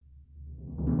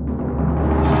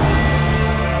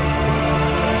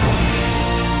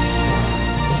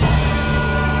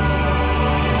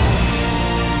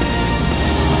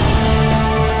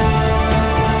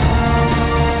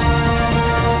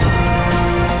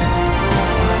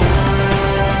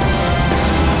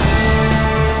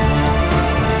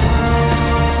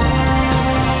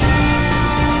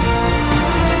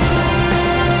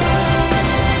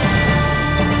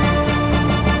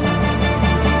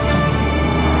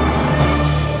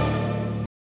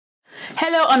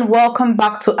Hello and welcome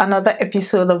back to another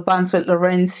episode of Bands with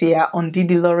Laurencia on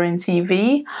Didi Lauren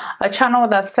TV, a channel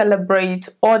that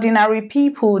celebrates ordinary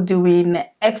people doing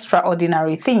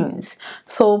extraordinary things.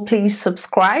 So please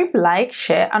subscribe, like,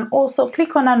 share, and also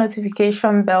click on that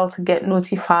notification bell to get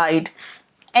notified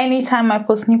anytime I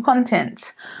post new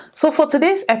content. So for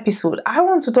today's episode, I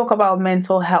want to talk about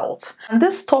mental health. And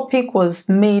this topic was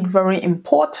made very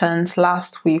important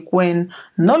last week when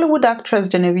Nollywood actress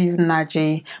Genevieve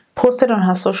Nnaji posted on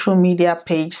her social media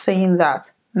page saying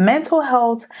that mental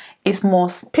health is more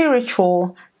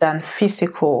spiritual than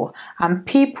physical and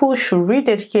people should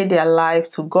rededicate their life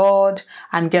to God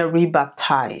and get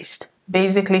rebaptized.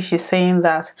 Basically, she's saying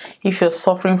that if you're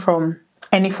suffering from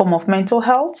any form of mental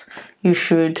health, you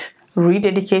should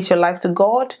rededicate your life to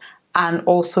God and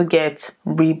also get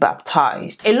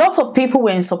rebaptized. A lot of people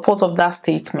were in support of that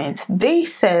statement. They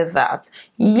said that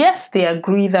yes, they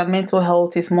agree that mental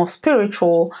health is more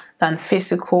spiritual than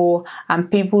physical and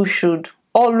people should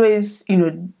always,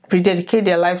 rededicate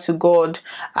their life to God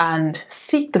and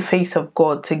seek the face of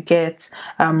God to get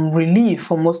relief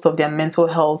for most of their mental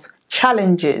health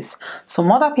challenges.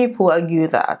 Some other people argue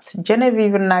that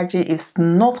Genevieve Nnaji is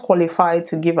not qualified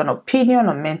to give an opinion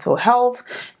on mental health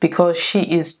because she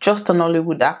is just an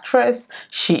Hollywood actress.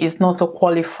 She is not a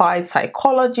qualified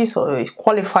psychologist or a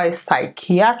qualified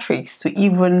psychiatrist to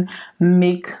even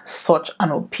make such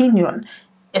an opinion,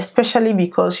 especially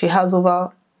because she has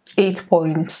over 8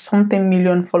 point something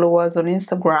million followers on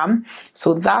Instagram.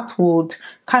 So that would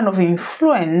kind of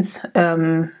influence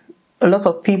a lot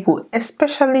of people,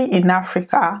 especially in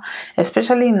Africa,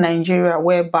 especially in Nigeria,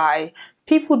 whereby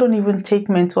people don't even take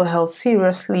mental health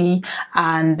seriously,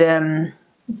 and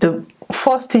the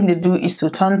first thing they do is to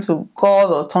turn to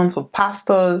God or turn to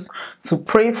pastors to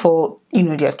pray for,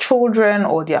 their children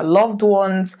or their loved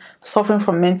ones suffering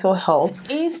from mental health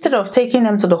instead of taking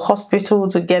them to the hospital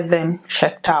to get them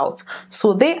checked out.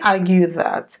 So they argue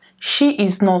that she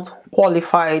is not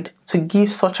qualified to give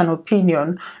such an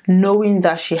opinion, knowing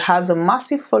that she has a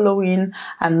massive following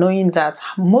and knowing that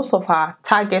most of her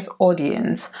target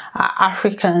audience are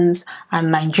Africans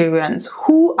and Nigerians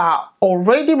who are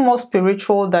already more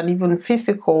spiritual than even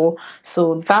physical.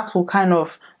 So that will kind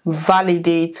of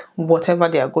validate whatever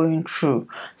they are going through.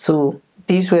 So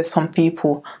these were some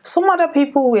people. Some other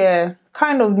people were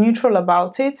kind of neutral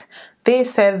about it. They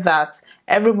said that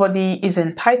everybody is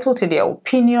entitled to their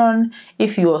opinion.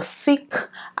 If you're sick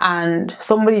and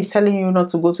somebody is telling you not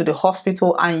to go to the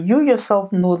hospital and you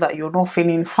yourself know that you're not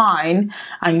feeling fine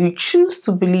and you choose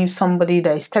to believe somebody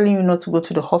that is telling you not to go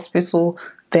to the hospital,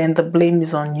 then the blame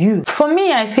is on you. For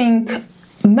me, I think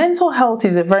mental health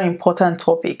is a very important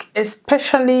topic,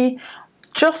 especially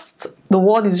just the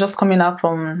world is just coming out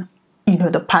from,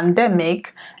 the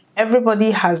pandemic.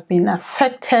 Everybody has been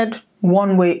affected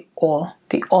one way or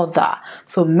the other.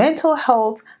 So mental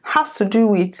health has to do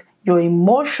with your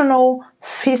emotional,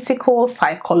 physical,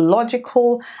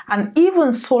 psychological, and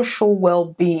even social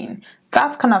well-being.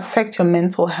 That can affect your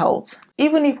mental health.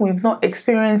 Even if we've not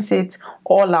experienced it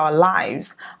all our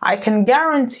lives, I can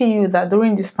guarantee you that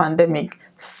during this pandemic,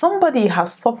 somebody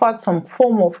has suffered some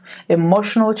form of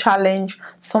emotional challenge.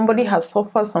 Somebody has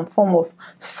suffered some form of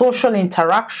social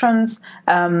interactions,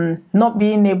 not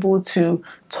being able to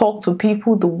talk to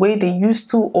people the way they used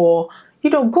to, or,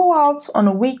 go out on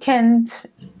a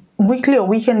weekly or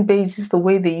weekend basis the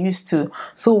way they used to.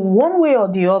 So one way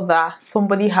or the other,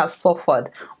 somebody has suffered.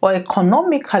 Or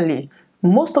economically,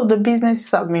 most of the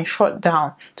businesses have been shut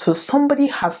down. So somebody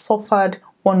has suffered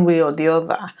one way or the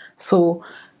other. So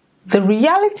the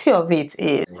reality of it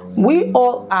is we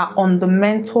all are on the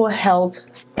mental health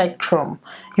spectrum.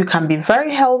 You can be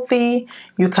very healthy,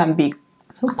 you can be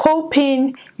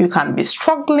coping, you can be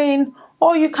struggling,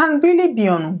 or you can really be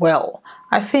unwell.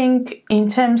 I think in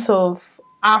terms of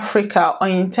Africa, or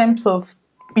in terms of,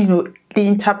 the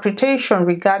interpretation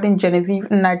regarding Genevieve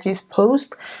Nnaji's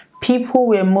post, people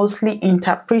were mostly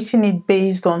interpreting it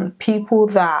based on people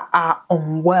that are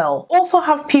unwell. Also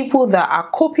have people that are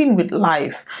coping with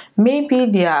life. Maybe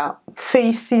they are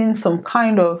facing some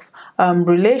kind of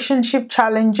relationship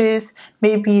challenges.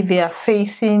 Maybe they are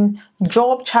facing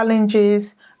job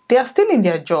challenges. They are still in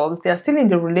their jobs, they are still in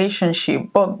the relationship,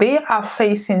 but they are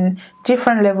facing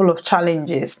different level of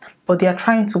challenges, but they are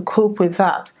trying to cope with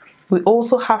that. We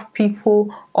also have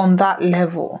people on that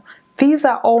level. These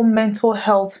are all mental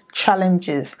health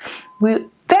challenges.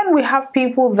 Then we have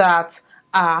people that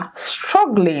are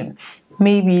struggling.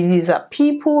 Maybe these are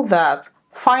people that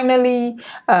finally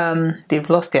they've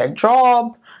lost their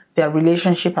job, their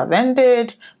relationship have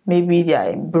ended, maybe they are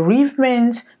in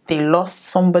bereavement, they lost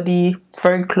somebody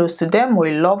very close to them or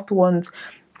a loved one.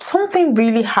 something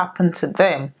really happened to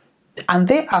them and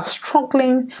they are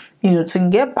struggling, to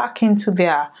get back into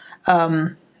their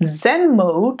Zen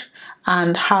mode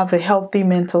and have a healthy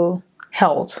mental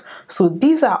health. So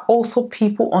these are also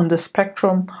people on the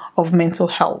spectrum of mental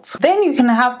health. Then you can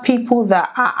have people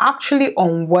that are actually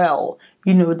unwell.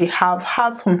 They have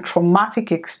had some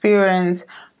traumatic experience.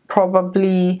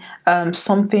 Probably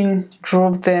something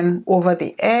drove them over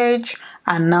the edge,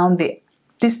 and now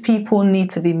these people need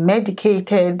to be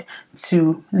medicated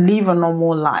to live a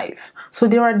normal life. So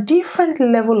there are different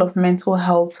level of mental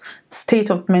health,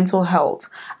 state of mental health,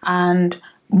 and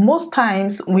most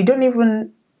times we don't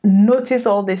even notice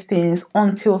all these things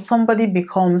until somebody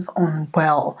becomes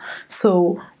unwell.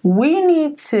 So we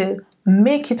need to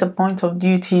make it a point of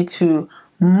duty to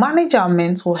manage our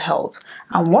mental health.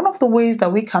 And one of the ways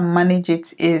that we can manage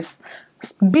it is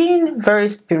being very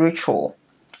spiritual.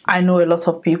 I know a lot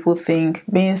of people think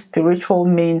being spiritual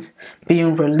means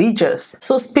being religious.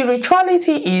 So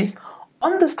spirituality is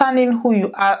understanding who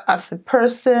you are as a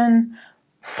person,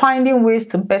 finding ways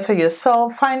to better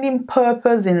yourself, finding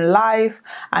purpose in life,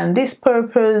 and this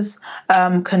purpose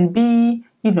can be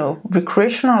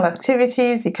recreational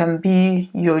activities, it can be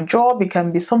your job, it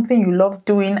can be something you love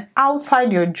doing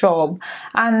outside your job,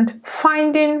 and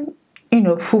finding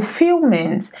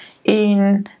fulfillment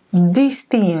in these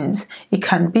things. It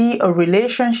can be a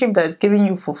relationship that's giving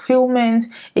you fulfillment,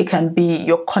 it can be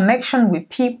your connection with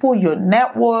people, your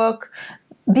network.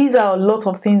 These are a lot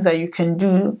of things that you can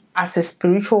do as a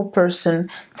spiritual person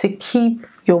to keep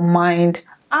your mind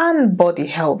and body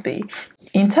healthy.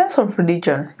 In terms of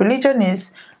religion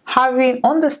is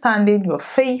understanding your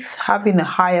faith, having a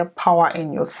higher power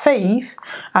in your faith,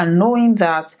 and knowing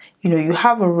that you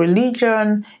have a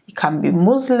religion. It can be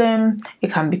Muslim,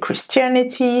 it can be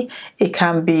Christianity, it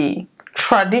can be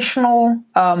traditional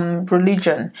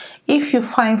religion. If you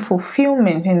find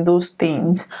fulfillment in those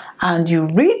things and you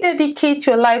rededicate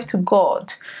your life to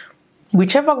God,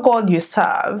 whichever God you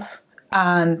serve,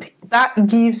 and that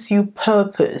gives you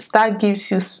purpose, that gives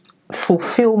you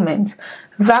fulfillment,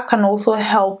 that can also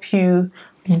help you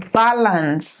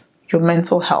balance your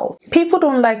mental health. People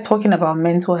don't like talking about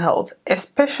mental health,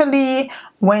 especially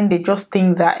when they just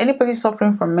think that anybody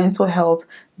suffering from mental health,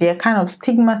 they're kind of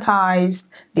stigmatized.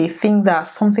 They think that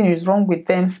something is wrong with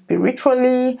them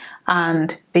spiritually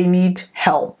and they need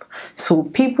help. So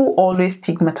people always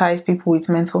stigmatize people with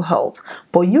mental health.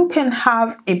 But you can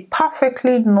have a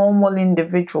perfectly normal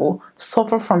individual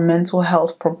suffer from mental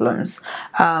health problems.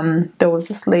 There was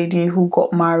this lady who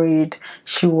got married.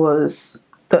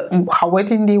 Her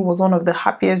wedding day was one of the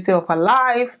happiest day of her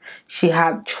life. She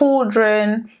had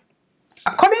children.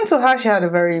 According to her, she had a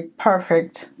very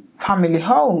perfect family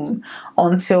home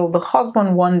until the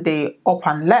husband one day up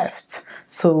and left.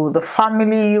 So the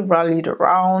family rallied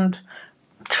around,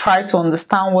 tried to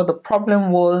understand what the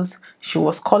problem was. She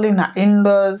was calling her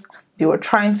in-laws. They were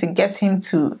trying to get him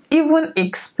to even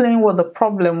explain what the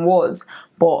problem was,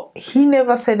 but he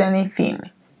never said anything.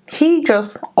 He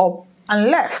just up and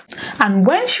left. And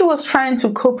when she was trying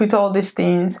to cope with all these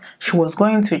things, she was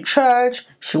going to church,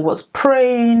 she was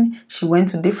praying, she went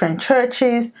to different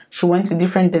churches, she went to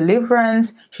different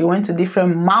deliverance, she went to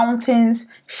different mountains,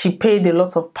 she paid a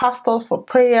lot of pastors for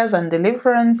prayers and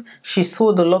deliverance, she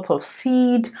sowed a lot of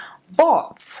seed,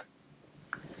 but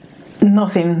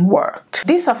nothing worked.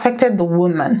 This affected the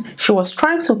woman. She was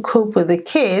trying to cope with the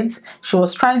kids. She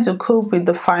was trying to cope with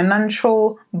the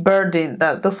financial burden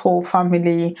that this whole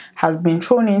family has been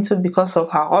thrown into because of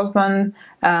her husband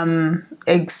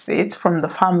exit from the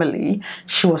family.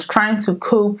 She was trying to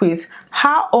cope with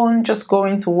her own just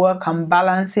going to work and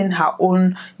balancing her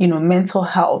own, mental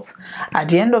health. At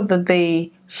the end of the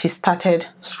day, she started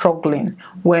struggling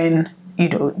when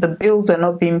the bills were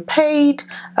not being paid.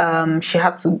 She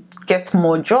had to get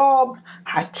more job.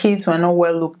 Her kids were not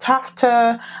well looked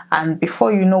after. And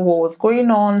before you know what was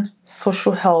going on,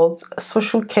 social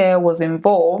care was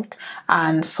involved,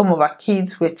 and some of her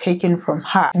kids were taken from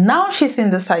her. Now she's in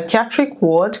the psychiatric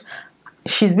ward.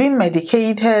 She's been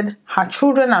medicated. Her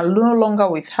children are no longer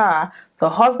with her. The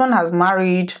husband has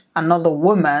married another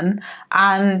woman,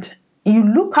 and you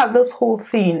look at this whole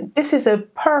thing, this is a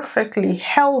perfectly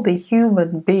healthy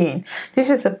human being. This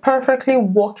is a perfectly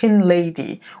working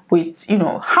lady with,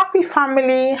 happy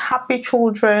family, happy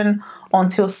children,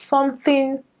 until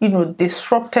something,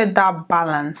 disrupted that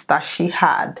balance that she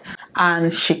had.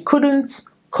 And she couldn't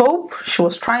cope. She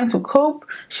was trying to cope.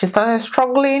 She started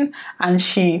struggling and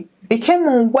she became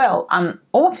unwell, and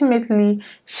ultimately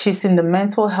she's in the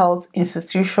mental health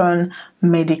institution,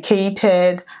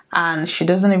 medicated, and she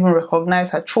doesn't even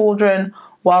recognize her children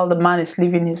while the man is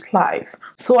living his life.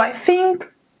 So I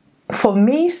think For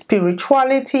me,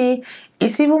 spirituality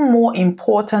is even more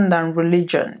important than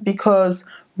religion, because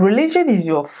religion is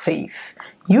your faith.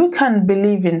 You can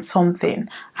believe in something,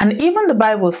 and even the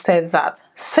Bible said that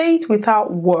faith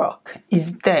without work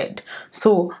is dead.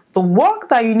 So the work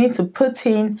that you need to put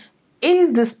in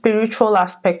is the spiritual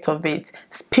aspect of it.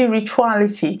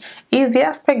 Spirituality is the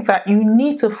aspect that you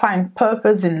need to find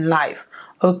purpose in life.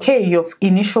 Okay, your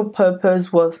initial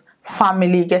purpose was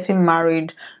family, getting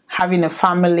married, having a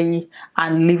family,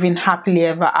 and living happily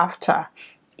ever after.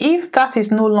 If that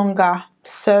is no longer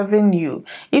serving you,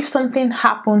 if something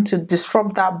happened to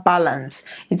disrupt that balance,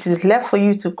 it is left for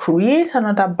you to create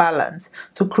another balance,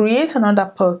 to create another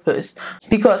purpose.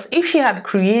 Because if she had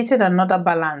created another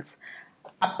balance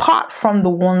apart from the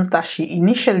ones that she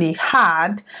initially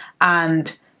had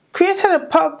and created a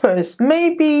purpose,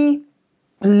 maybe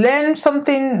learn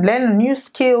something, learn a new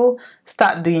skill,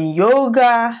 start doing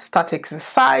yoga, start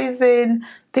exercising.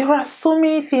 There are so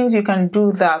many things you can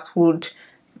do that would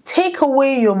take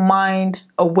away your mind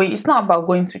away. It's not about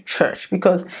going to church,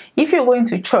 because if you're going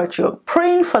to church, you're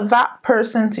praying for that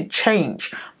person to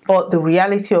change. But the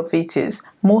reality of it is,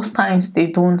 most times they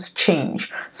don't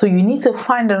change. So you need to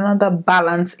find another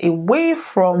balance away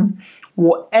from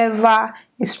whatever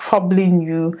is troubling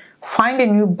you. Find a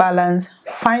new balance,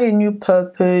 find a new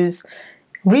purpose,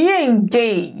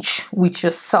 re-engage with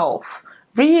yourself,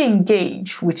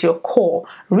 re-engage with your core,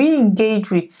 re-engage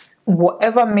with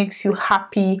whatever makes you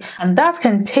happy, and that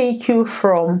can take you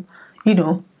from,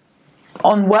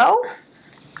 unwell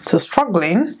to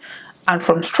struggling, and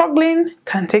from struggling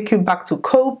can take you back to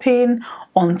coping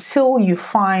until you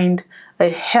find a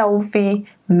healthy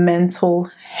mental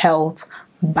health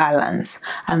balance.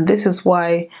 And this is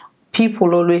why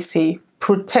people always say,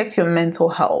 protect your mental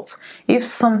health. If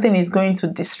something is going to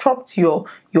disrupt your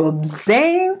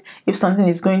zen, if something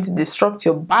is going to disrupt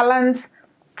your balance,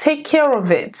 take care of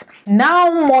it.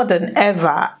 Now more than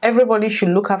ever, everybody should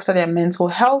look after their mental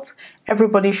health.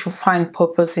 Everybody should find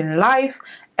purpose in life.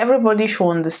 Everybody should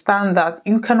understand that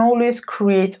you can always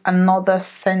create another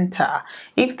center.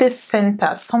 If this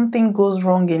center, something goes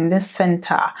wrong in this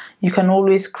center, you can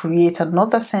always create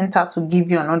another center to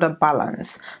give you another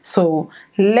balance. So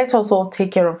let us all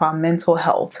take care of our mental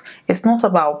health. It's not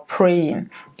about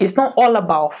praying. It's not all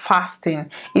about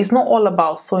fasting. It's not all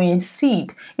about sowing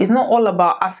seed. It's not all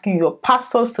about asking your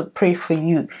pastors to pray for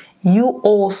you. You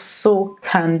also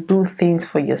can do things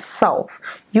for yourself.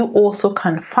 You also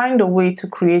can find a way to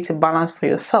create a balance for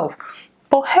yourself.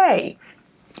 But hey,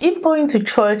 if going to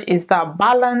church is that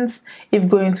balance, if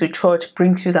going to church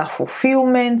brings you that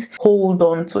fulfillment, hold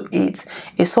on to it.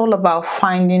 It's all about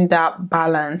finding that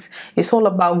balance. It's all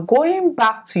about going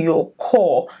back to your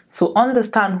core to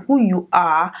understand who you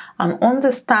are and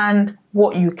understand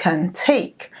what you can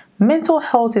take. Mental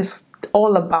health is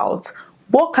all about,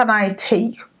 what can I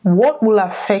take? What will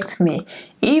affect me?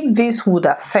 If this would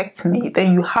affect me,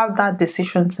 then you have that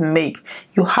decision to make.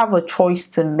 You have a choice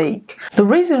to make. The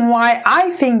reason why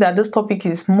I think that this topic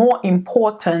is more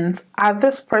important at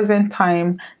this present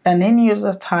time than any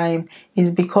other time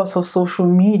is because of social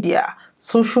media.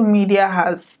 Social media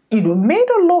has, made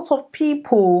a lot of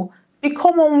people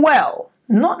become unwell,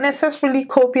 not necessarily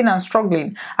coping and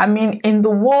struggling. I mean, in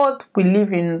the world we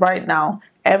live in right now,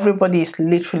 everybody is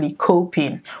literally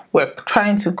coping. We're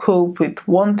trying to cope with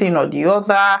one thing or the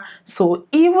other. So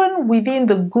even within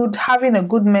having a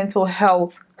good mental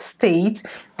health state,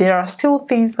 there are still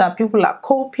things that people are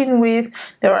coping with.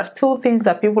 There are still things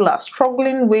that people are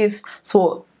struggling with.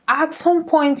 So at some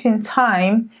point in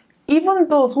time, even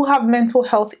those who have mental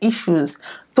health issues,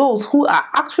 those who are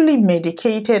actually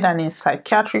medicated and in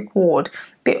psychiatric ward,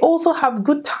 they also have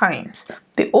good times.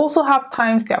 They also have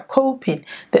times they are coping.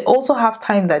 They also have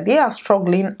times that they are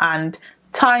struggling, and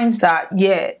times that,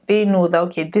 they know that,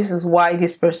 okay, this is why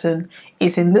this person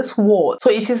is in this ward.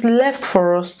 So it is left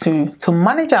for us to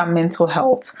manage our mental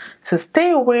health, to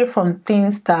stay away from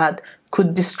things that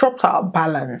could disrupt our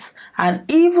balance. And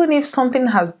even if something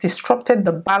has disrupted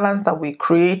the balance that we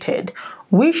created,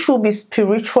 we should be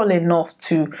spiritual enough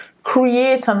to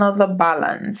create another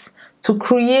balance, to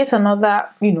create another,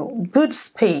 good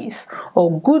space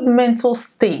or good mental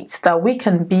state that we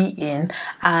can be in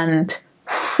and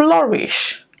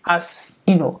flourish as,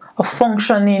 a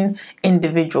functioning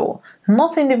individual.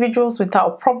 Not individuals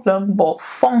without problem, but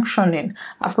functioning.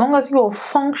 As long as you're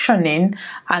functioning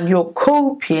and you're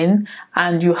coping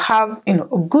and you have, a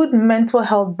good mental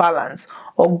health balance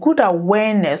or good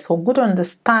awareness or good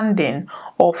understanding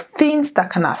of things that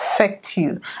can affect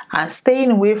you and staying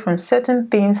away from certain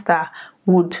things that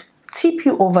would tip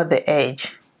you over the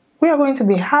edge, we are going to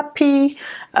be happy.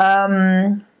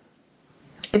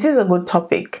 It is a good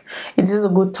topic. It is a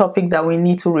good topic that we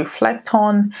need to reflect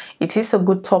on. It is a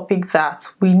good topic that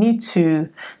we need to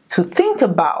think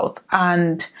about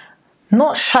and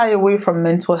not shy away from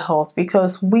mental health,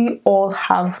 because we all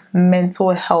have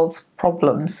mental health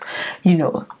problems.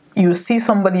 You see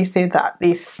somebody say that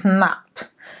they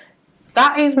snapped.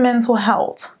 That is mental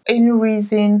health. Any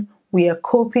reason we are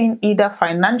coping either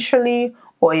financially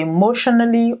or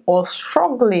emotionally or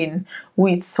struggling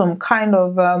with some kind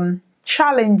of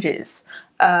challenges,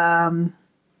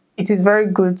 it is very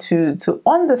good to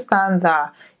understand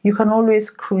that you can always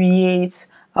create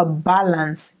a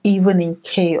balance even in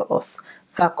chaos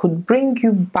that could bring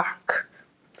you back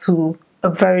to a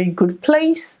very good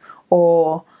place,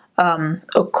 or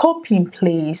a coping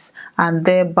place, and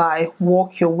thereby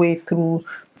walk your way through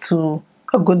to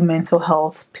a good mental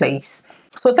health place.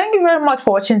 So thank you very much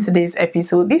for watching today's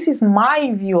episode. This is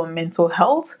my view on mental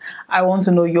health. I want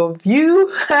to know your view.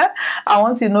 I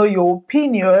want to know your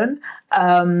opinion.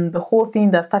 The whole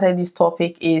thing that started this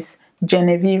topic is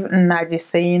Genevieve Nnaji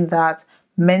saying that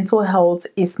mental health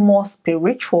is more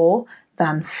spiritual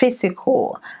than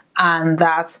physical, and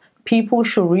that people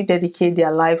should rededicate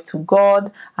their life to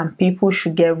God and people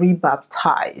should get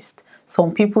rebaptized.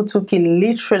 Some people took it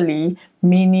literally,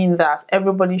 meaning that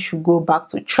everybody should go back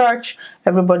to church,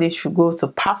 everybody should go to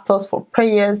pastors for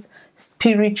prayers.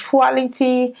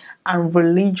 Spirituality and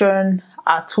religion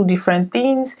are two different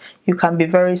things. You can be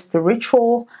very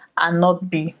spiritual and not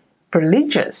be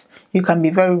religious. You can be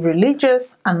very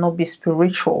religious and not be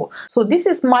spiritual. So this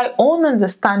is my own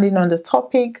understanding on the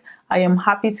topic. I am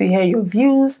happy to hear your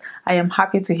views. I am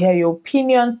happy to hear your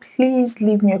opinion. Please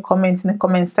leave me a comment in the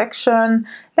comment section.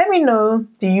 Let me know,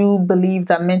 do you believe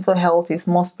that mental health is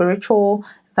more spiritual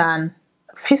than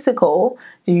physical?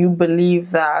 Do you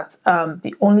believe that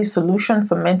the only solution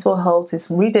for mental health is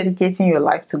rededicating your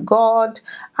life to God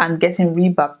and getting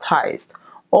rebaptized?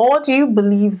 Or do you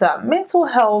believe that mental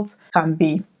health can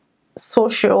be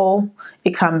social,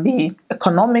 it can be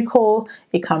economical,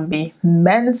 it can be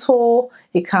mental,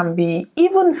 it can be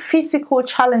even physical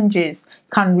challenges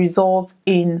can result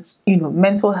in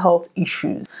mental health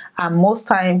issues? And most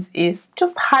times it's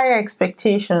just higher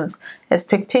expectations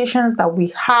that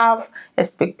we have,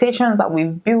 expectations that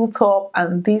we've built up,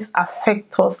 and these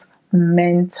affect us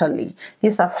mentally.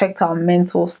 These affect our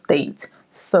mental state.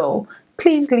 So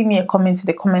please leave me a comment in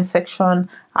the comment section.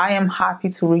 I am happy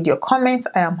to read your comments.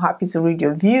 I am happy to read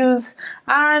your views.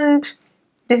 And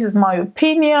this is my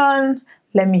opinion.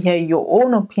 Let me hear your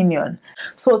own opinion.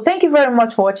 So thank you very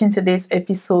much for watching today's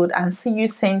episode, and see you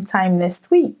same time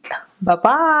next week.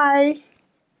 Bye-bye.